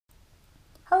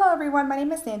Hello everyone, my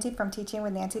name is Nancy from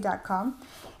teachingwithnancy.com,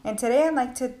 and today I'd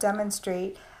like to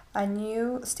demonstrate a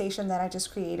new station that I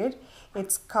just created.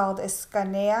 It's called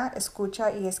Escanea,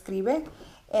 Escucha y Escribe,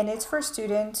 and it's for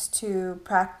students to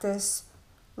practice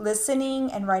listening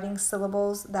and writing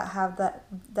syllables that have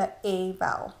the A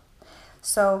vowel.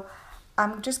 So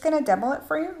I'm just going to demo it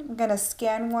for you. I'm going to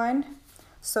scan one.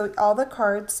 So all the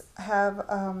cards have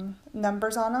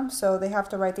numbers on them, so they have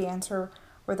to write the answer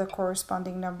where the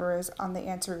corresponding number is on the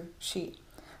answer sheet.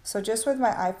 So just with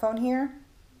my iPhone here,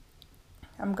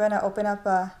 I'm going to open up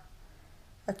a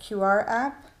QR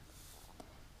app,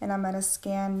 and I'm going to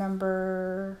scan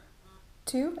number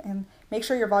 2, and make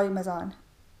sure your volume is on.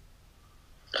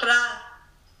 Ra.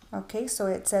 Okay, so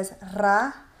it says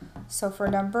Ra. So for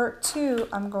number 2,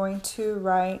 I'm going to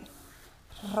write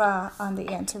Ra on the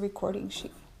answer recording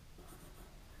sheet.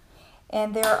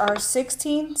 And there are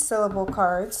 16 syllable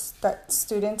cards that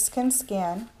students can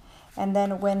scan. And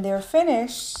then when they're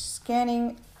finished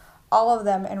scanning all of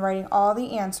them and writing all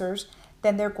the answers,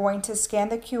 then they're going to scan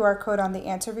the QR code on the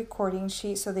answer recording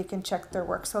sheet so they can check their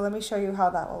work. So let me show you how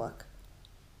that will look.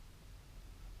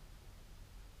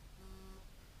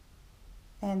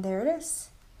 And there it is.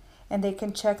 And they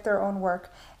can check their own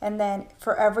work. And then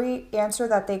for every answer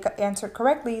that they answered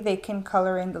correctly, they can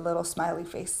color in the little smiley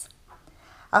face.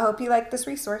 I hope you like this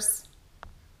resource.